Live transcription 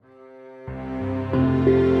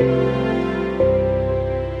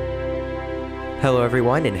Hello,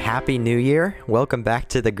 everyone, and Happy New Year. Welcome back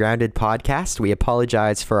to the Grounded Podcast. We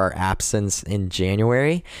apologize for our absence in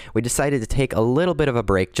January. We decided to take a little bit of a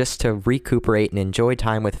break just to recuperate and enjoy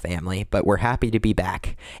time with family, but we're happy to be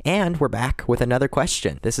back. And we're back with another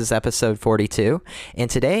question. This is episode 42, and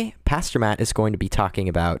today, Pastor Matt is going to be talking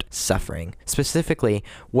about suffering. Specifically,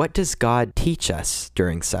 what does God teach us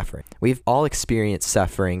during suffering? We've all experienced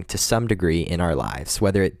suffering to some degree in our lives,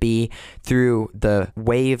 whether it be through the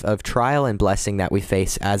wave of trial and blessing that we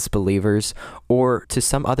face as believers or to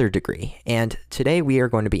some other degree. And today we are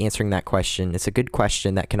going to be answering that question. It's a good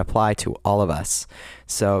question that can apply to all of us.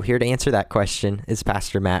 So here to answer that question is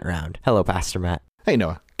Pastor Matt Round. Hello, Pastor Matt. Hey,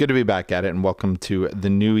 Noah. Good to be back at it, and welcome to the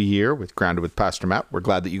new year with Grounded with Pastor Matt. We're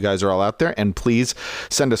glad that you guys are all out there, and please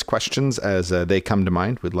send us questions as they come to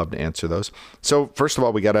mind. We'd love to answer those. So first of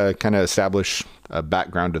all, we got to kind of establish a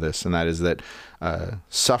background to this, and that is that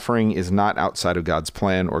suffering is not outside of God's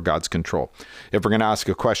plan or God's control. If we're going to ask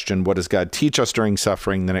a question, what does God teach us during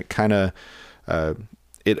suffering, then it kind of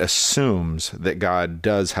it assumes that God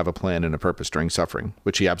does have a plan and a purpose during suffering,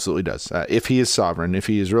 which he absolutely does. If he is sovereign, if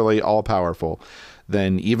he is really all-powerful,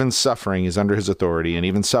 then even suffering is under his authority, and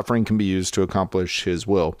even suffering can be used to accomplish his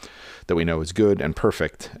will that we know is good and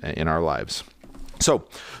perfect in our lives. So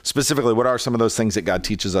specifically, what are some of those things that God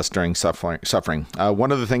teaches us during suffering?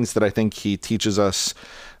 One of the things that I think he teaches us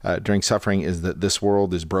during suffering is that this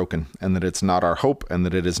world is broken, and that it's not our hope, and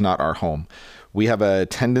that it is not our home. We have a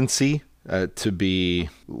tendency to be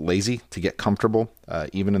lazy, to get comfortable,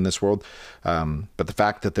 even in this world. But the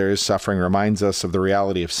fact that there is suffering reminds us of the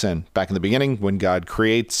reality of sin. Back in the beginning, when God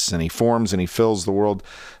creates and he forms and he fills the world,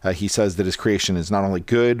 he says that his creation is not only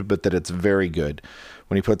good, but that it's very good.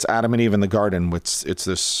 When he puts Adam and Eve in the garden, it's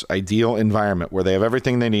this ideal environment where they have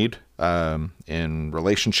everything they need in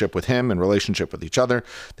relationship with him, in relationship with each other.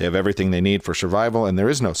 They have everything they need for survival, and there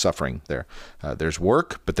is no suffering there. There's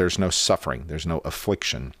work, but there's no suffering. There's no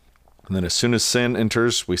affliction. And then as soon as sin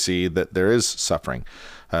enters, we see that there is suffering.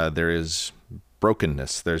 There is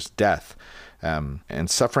brokenness. There's death. And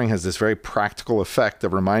suffering has this very practical effect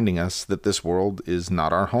of reminding us that this world is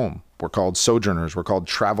not our home. We're called sojourners. We're called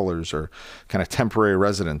travelers, or kind of temporary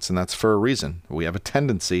residents. And that's for a reason. We have a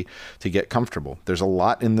tendency to get comfortable. There's a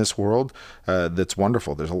lot in this world that's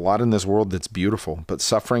wonderful. There's a lot in this world that's beautiful. But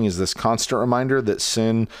suffering is this constant reminder that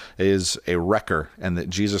sin is a wrecker, and that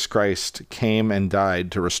Jesus Christ came and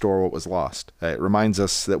died to restore what was lost. It reminds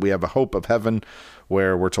us that we have a hope of heaven,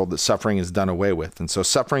 where we're told that suffering is done away with. And so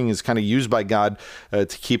suffering is kind of used by God to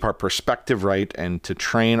keep our perspective right and to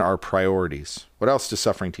train our priorities. What else does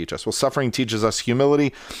suffering teach us? Well, suffering teaches us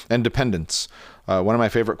humility and dependence. One of my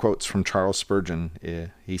favorite quotes from Charles Spurgeon,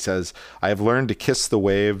 he says, "I have learned to kiss the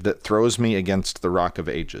wave that throws me against the rock of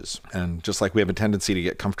ages." And just like we have a tendency to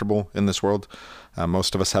get comfortable in this world,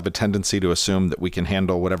 most of us have a tendency to assume that we can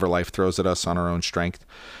handle whatever life throws at us on our own strength.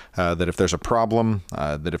 That if there's a problem,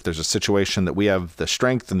 that if there's a situation, that we have the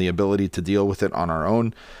strength and the ability to deal with it on our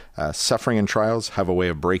own. Suffering and trials have a way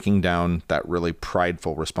of breaking down that really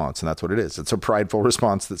prideful response. And that's what it is. It's a prideful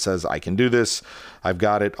response that says, I can do this. I've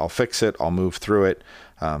got it. I'll fix it. I'll move through it.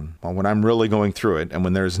 Well, when I'm really going through it, and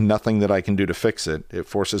when there's nothing that I can do to fix it, it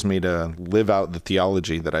forces me to live out the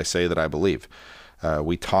theology that I say that I believe.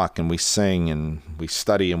 We talk and we sing and we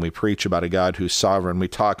study and we preach about a God who's sovereign. We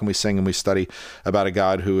talk and we sing and we study about a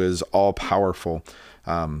God who is all powerful.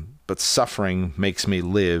 But suffering makes me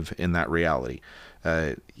live in that reality.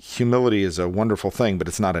 Humility is a wonderful thing, but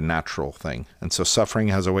it's not a natural thing. And so suffering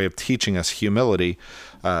has a way of teaching us humility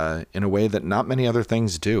in a way that not many other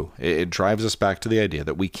things do. It drives us back to the idea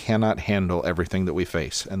that we cannot handle everything that we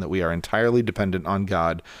face, and that we are entirely dependent on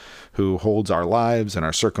God, who holds our lives and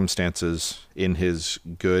our circumstances in his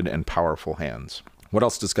good and powerful hands. What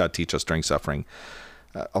else does God teach us during suffering?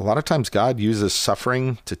 A lot of times God uses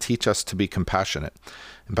suffering to teach us to be compassionate.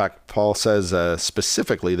 In fact, Paul says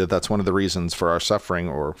specifically that that's one of the reasons for our suffering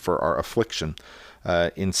or for our affliction.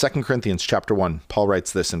 In 2 Corinthians chapter 1, Paul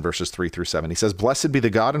writes this in verses 3 through 7. He says, "Blessed be the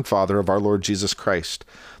God and Father of our Lord Jesus Christ,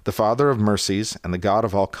 the Father of mercies and the God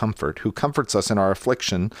of all comfort, who comforts us in our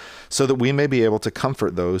affliction, so that we may be able to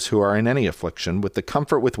comfort those who are in any affliction with the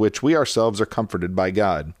comfort with which we ourselves are comforted by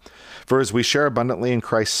God. For as we share abundantly in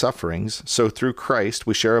Christ's sufferings, so through Christ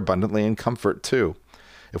we share abundantly in comfort too.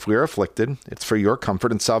 If we are afflicted, it's for your comfort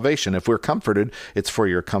and salvation. If we're comforted, it's for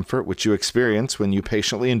your comfort, which you experience when you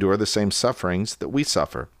patiently endure the same sufferings that we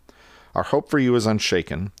suffer. Our hope for you is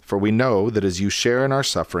unshaken, for we know that as you share in our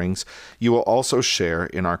sufferings, you will also share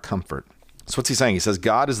in our comfort." So what's he saying? He says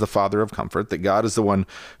God is the Father of comfort, that God is the one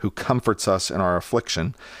who comforts us in our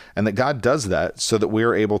affliction, and that God does that so that we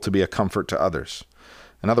are able to be a comfort to others.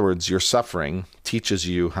 In other words, your suffering teaches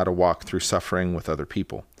you how to walk through suffering with other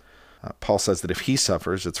people. Paul says that if he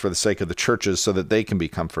suffers, it's for the sake of the churches so that they can be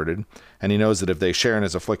comforted. And he knows that if they share in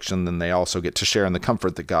his affliction, then they also get to share in the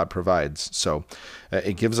comfort that God provides. So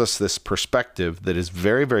it gives us this perspective that is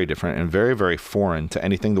very, very different and very, very foreign to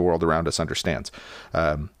anything the world around us understands.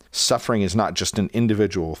 Suffering is not just an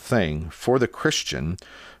individual thing. For the Christian,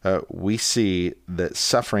 we see that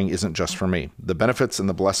suffering isn't just for me. The benefits and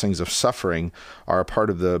the blessings of suffering are a part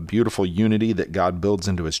of the beautiful unity that God builds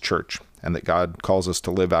into his church, and that God calls us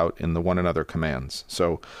to live out in the one another commands.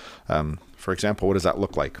 So, for example, what does that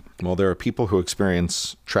look like? Well, there are people who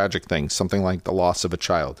experience tragic things, something like the loss of a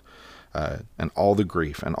child, and all the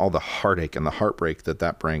grief and all the heartache and the heartbreak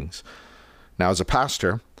that brings. Now, as a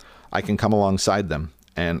pastor, I can come alongside them,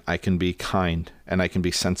 and I can be kind, and I can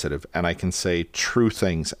be sensitive, and I can say true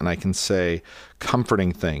things, and I can say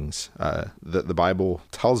comforting things that the Bible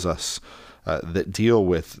tells us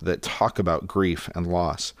that talk about grief and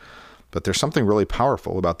loss. But there's something really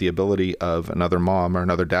powerful about the ability of another mom or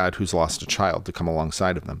another dad who's lost a child to come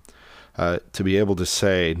alongside of them, to be able to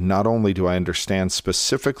say, not only do I understand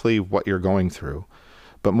specifically what you're going through,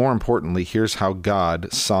 but more importantly, here's how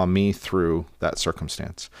God saw me through that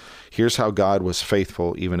circumstance. Here's how God was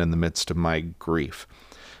faithful even in the midst of my grief.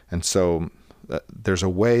 And so there's a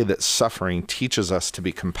way that suffering teaches us to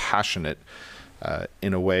be compassionate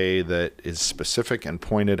in a way that is specific and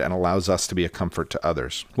pointed and allows us to be a comfort to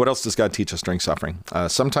others. What else does God teach us during suffering?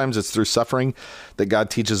 Sometimes it's through suffering that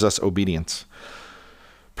God teaches us obedience.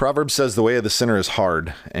 Proverbs says the way of the sinner is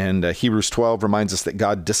hard, and Hebrews 12 reminds us that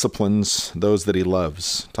God disciplines those that he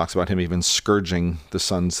loves. Talks about him even scourging the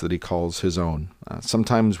sons that he calls his own.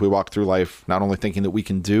 Sometimes we walk through life not only thinking that we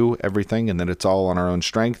can do everything and that it's all on our own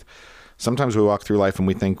strength. Sometimes we walk through life and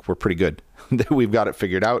we think we're pretty good, that we've got it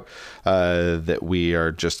figured out, that we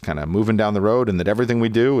are just kind of moving down the road and that everything we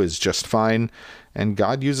do is just fine. And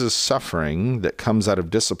God uses suffering that comes out of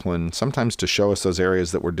discipline sometimes to show us those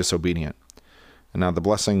areas that we're disobedient. And now the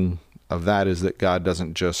blessing of that is that God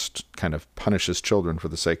doesn't just kind of punish his children for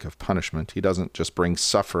the sake of punishment. He doesn't just bring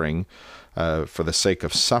suffering for the sake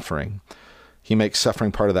of suffering. He makes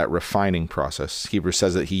suffering part of that refining process. Hebrews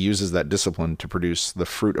says that he uses that discipline to produce the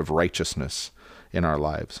fruit of righteousness in our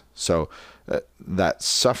lives. So that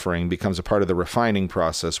suffering becomes a part of the refining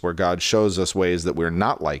process where God shows us ways that we're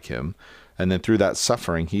not like him. And then through that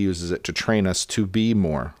suffering, he uses it to train us to be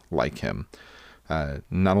more like him.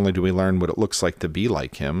 Not only do we learn what it looks like to be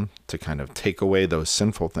like him, to kind of take away those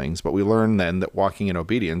sinful things, but we learn then that walking in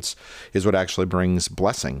obedience is what actually brings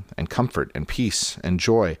blessing and comfort and peace and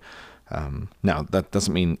joy. Now, that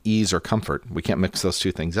doesn't mean ease or comfort. We can't mix those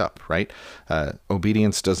two things up, right?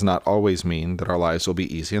 Obedience does not always mean that our lives will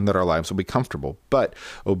be easy and that our lives will be comfortable. But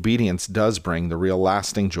obedience does bring the real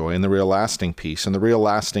lasting joy and the real lasting peace and the real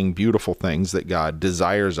lasting beautiful things that God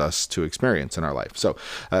desires us to experience in our life. So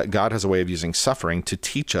God has a way of using suffering to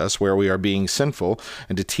teach us where we are being sinful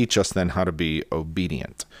and to teach us then how to be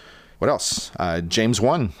obedient. What else? James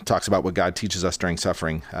 1 talks about what God teaches us during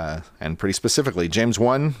suffering, and pretty specifically, James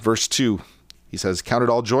 1, verse 2, he says, "Count it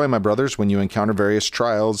all joy, my brothers, when you encounter various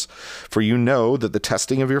trials, for you know that the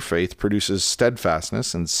testing of your faith produces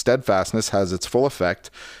steadfastness, and steadfastness has its full effect,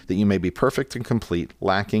 that you may be perfect and complete,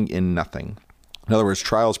 lacking in nothing." In other words,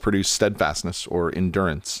 trials produce steadfastness or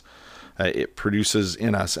endurance. It produces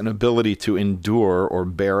in us an ability to endure or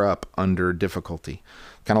bear up under difficulty.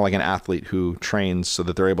 Kind of like an athlete who trains so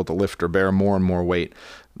that they're able to lift or bear more and more weight.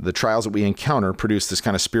 The trials that we encounter produce this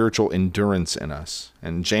kind of spiritual endurance in us.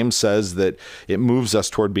 And James says that it moves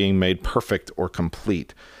us toward being made perfect or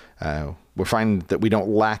complete. We find that we don't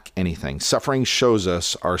lack anything. Suffering shows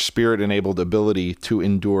us our spirit-enabled ability to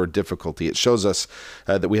endure difficulty. It shows us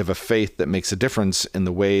that we have a faith that makes a difference in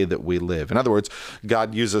the way that we live. In other words,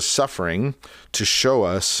 God uses suffering to show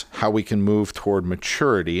us how we can move toward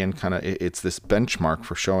maturity, and kind of it's this benchmark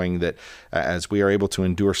for showing that as we are able to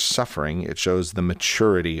endure suffering, it shows the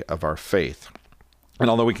maturity of our faith. And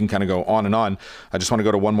although we can kind of go on and on, I just want to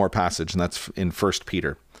go to one more passage, and that's in 1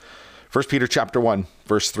 Peter. 1 Peter chapter 1,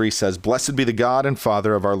 verse 3 says, "Blessed be the God and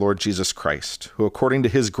Father of our Lord Jesus Christ, who according to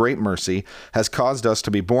his great mercy has caused us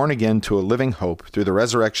to be born again to a living hope through the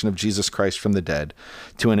resurrection of Jesus Christ from the dead,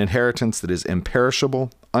 to an inheritance that is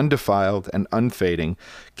imperishable, undefiled and unfading,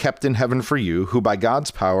 kept in heaven for you, who by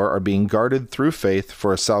God's power are being guarded through faith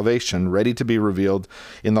for a salvation ready to be revealed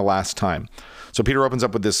in the last time. So Peter opens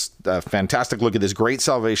up with this fantastic look at this great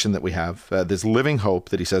salvation that we have, this living hope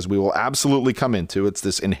that he says we will absolutely come into. It's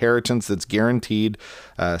this inheritance that's guaranteed,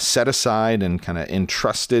 set aside and kind of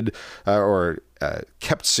entrusted or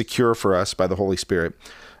kept secure for us by the Holy Spirit.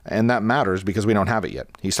 And that matters because we don't have it yet.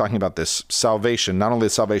 He's talking about this salvation, not only the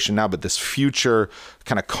salvation now, but this future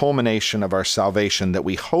kind of culmination of our salvation that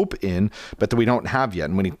we hope in, but that we don't have yet.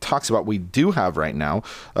 And when he talks about what we do have right now,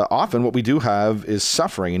 often what we do have is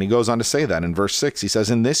suffering. And he goes on to say that in verse 6. He says,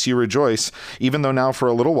 "In this you rejoice, even though now for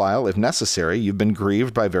a little while, if necessary, you've been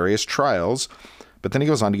grieved by various trials." But then he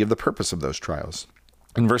goes on to give the purpose of those trials.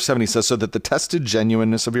 In verse 7, he says, "So that the tested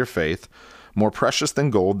genuineness of your faith, more precious than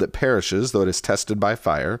gold that perishes, though it is tested by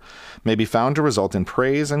fire, may be found to result in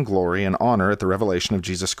praise and glory and honor at the revelation of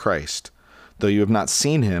Jesus Christ. Though you have not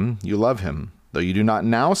seen him, you love him. Though you do not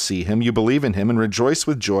now see him, you believe in him and rejoice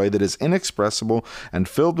with joy that is inexpressible and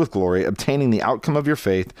filled with glory, obtaining the outcome of your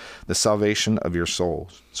faith, the salvation of your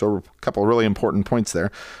souls." So a couple of really important points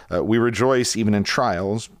there. We rejoice even in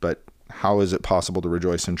trials, but how is it possible to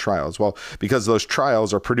rejoice in trials? Well, because those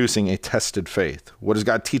trials are producing a tested faith. What does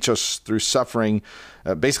God teach us through suffering?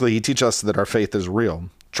 Basically, he teaches us that our faith is real.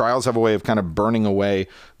 Trials have a way of kind of burning away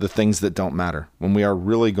the things that don't matter. When we are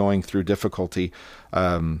really going through difficulty,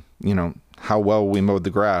 how well we mowed the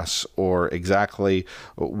grass or exactly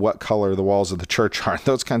what color the walls of the church are,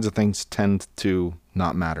 those kinds of things tend to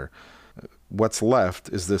not matter. What's left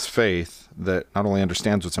is this faith that not only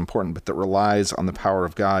understands what's important, but that relies on the power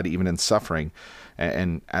of God even in suffering.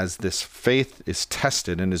 And as this faith is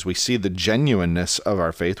tested, and as we see the genuineness of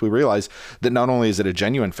our faith, we realize that not only is it a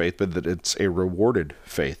genuine faith, but that it's a rewarded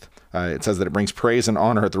faith. It says that it brings praise and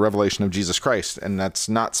honor at the revelation of Jesus Christ. And that's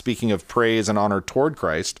not speaking of praise and honor toward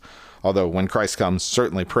Christ, although when Christ comes,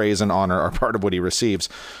 certainly praise and honor are part of what he receives.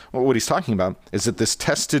 Well, what he's talking about is that this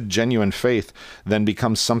tested, genuine faith then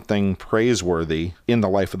becomes something praiseworthy in the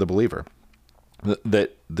life of the believer.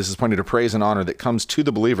 That this is pointing to praise and honor that comes to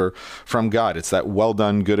the believer from God. It's that well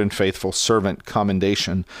done, good and faithful servant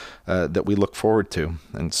commendation that we look forward to.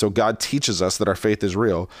 And so God teaches us that our faith is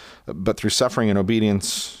real, but through suffering and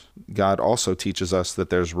obedience, God also teaches us that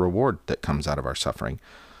there's reward that comes out of our suffering.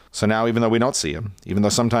 So now, even though we don't see him, even though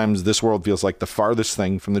sometimes this world feels like the farthest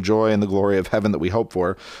thing from the joy and the glory of heaven that we hope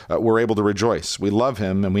for, we're able to rejoice. We love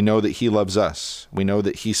him, and we know that he loves us. We know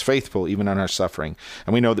that he's faithful even in our suffering.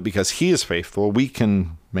 And we know that because he is faithful, we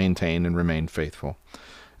can maintain and remain faithful.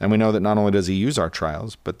 And we know that not only does he use our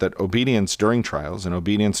trials, but that obedience during trials and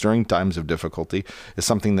obedience during times of difficulty is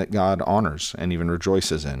something that God honors and even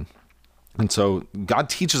rejoices in. And so God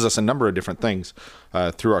teaches us a number of different things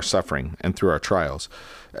through our suffering and through our trials.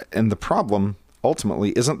 And the problem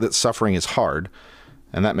ultimately isn't that suffering is hard,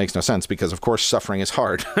 and that makes no sense because, of course, suffering is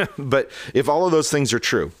hard. But if all of those things are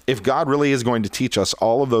true, if God really is going to teach us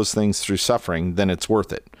all of those things through suffering, then it's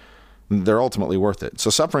worth it. They're ultimately worth it. So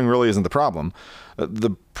suffering really isn't the problem.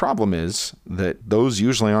 The problem is that those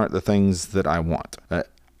usually aren't the things that I want.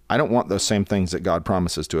 I don't want those same things that God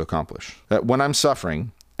promises to accomplish. When I'm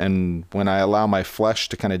suffering, and when I allow my flesh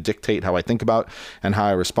to kind of dictate how I think about and how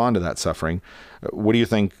I respond to that suffering, what do you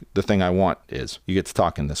think the thing I want is? You get to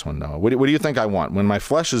talk in this one, Noah. What do you think I want? When my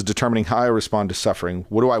flesh is determining how I respond to suffering,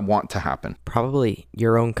 what do I want to happen? Probably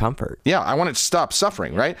your own comfort. Yeah, I want it to stop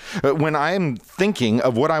suffering, right? When I'm thinking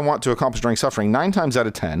of what I want to accomplish during suffering, 9 times out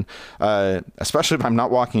of 10, especially if I'm not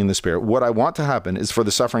walking in the Spirit, what I want to happen is for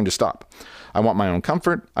the suffering to stop. I want my own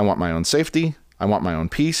comfort. I want my own safety. I want my own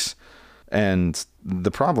peace. And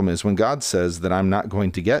the problem is when God says that I'm not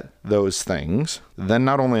going to get those things, then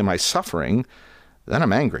not only am I suffering, then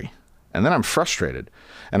I'm angry, and then I'm frustrated,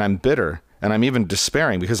 and I'm bitter, and I'm even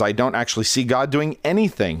despairing because I don't actually see God doing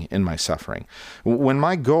anything in my suffering. When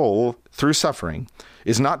my goal through suffering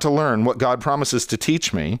is not to learn what God promises to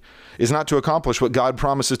teach me, is not to accomplish what God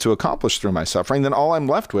promises to accomplish through my suffering, then all I'm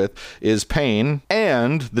left with is pain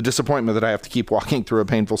and the disappointment that I have to keep walking through a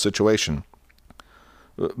painful situation.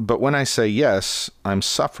 But when I say, yes, I'm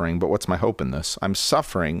suffering, but what's my hope in this? I'm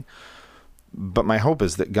suffering, but my hope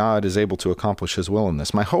is that God is able to accomplish his will in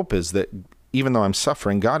this. My hope is that even though I'm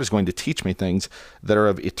suffering, God is going to teach me things that are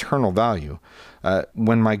of eternal value.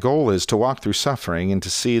 When my goal is to walk through suffering and to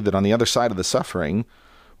see that on the other side of the suffering,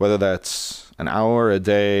 whether that's an hour, a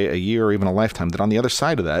day, a year, or even a lifetime, that on the other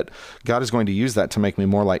side of that, God is going to use that to make me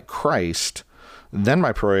more like Christ, then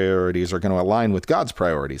my priorities are going to align with God's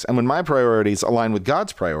priorities. And when my priorities align with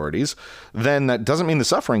God's priorities, then that doesn't mean the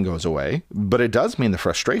suffering goes away, but it does mean the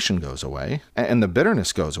frustration goes away, and the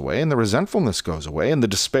bitterness goes away, and the resentfulness goes away, and the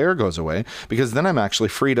despair goes away, because then I'm actually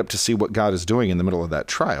freed up to see what God is doing in the middle of that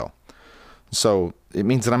trial. So it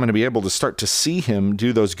means that I'm going to be able to start to see him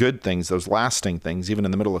do those good things, those lasting things, even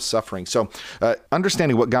in the middle of suffering. So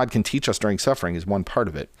understanding what God can teach us during suffering is one part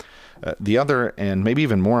of it. The other, and maybe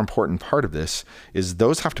even more important part of this, is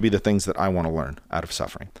those have to be the things that I want to learn out of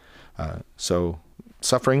suffering. So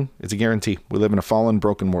suffering is a guarantee. We live in a fallen,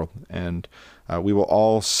 broken world, and we will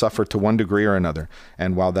all suffer to one degree or another.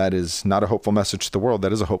 And while that is not a hopeful message to the world,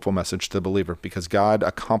 that is a hopeful message to the believer, because God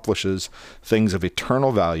accomplishes things of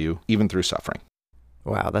eternal value even through suffering.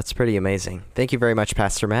 Wow, that's pretty amazing. Thank you very much,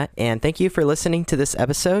 Pastor Matt. And thank you for listening to this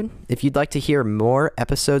episode. If you'd like to hear more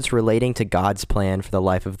episodes relating to God's plan for the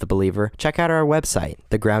life of the believer, check out our website,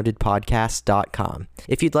 thegroundedpodcast.com.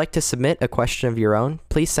 If you'd like to submit a question of your own,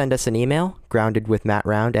 please send us an email,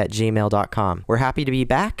 groundedwithmattround@gmail.com. We're happy to be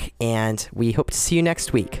back, and we hope to see you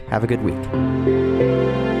next week. Have a good week.